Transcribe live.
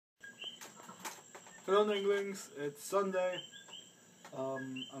Hello Ninglings, it's Sunday.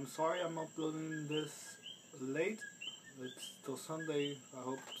 I'm sorry I'm uploading this late. It's still Sunday. I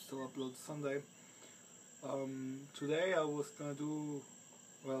hope still upload Sunday. Today I was gonna do,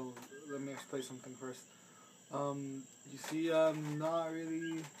 well, let me explain something first. You see, I'm not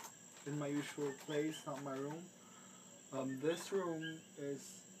really in my usual place, not my room. This room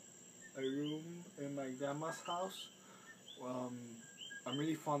is a room in my grandma's house. I'm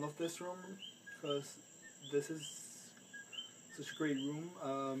really fond of this room because this is such a great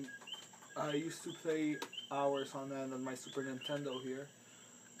room. I used to play hours on end on my Super Nintendo here.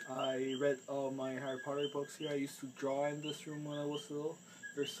 I read all my Harry Potter books here. I used to draw in this room when I was little.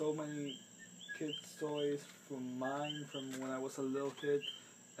 There's so many kids' toys from mine from when I was a little kid,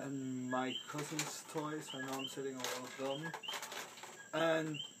 and my cousin's toys. I know I'm sitting on all of them.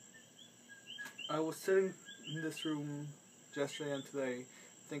 And I was sitting in this room yesterday and today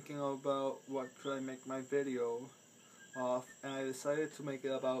thinking about what could I make my video of, and I decided to make it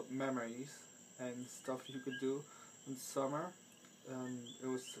about memories and stuff you could do in summer. It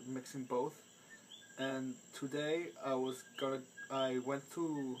was mixing both. And today I went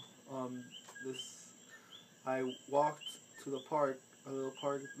to I walked to the park, a little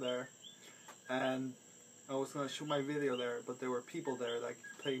park there, and I was gonna shoot my video there, but there were people there like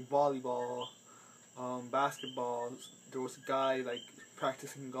playing volleyball, basketball. There was a guy like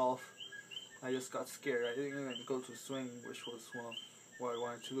practicing golf. I just got scared. I didn't even go to swing, which was one of what I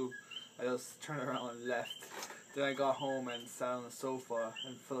wanted to do. I just turned around and left. Then I got home and sat on the sofa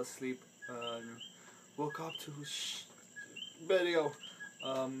and fell asleep. Woke up to video.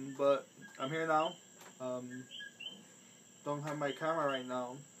 But I'm here now. Don't have my camera right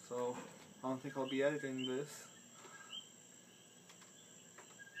now, so I don't think I'll be editing this.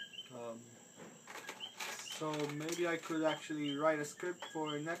 So maybe I could actually write a script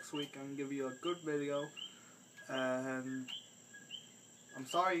for next week and give you a good video. And I'm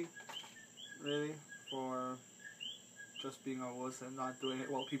sorry, really, for just being a wuss and not doing it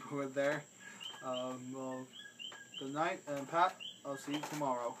while people were there. Well, good night, and Pat, I'll see you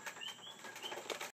tomorrow.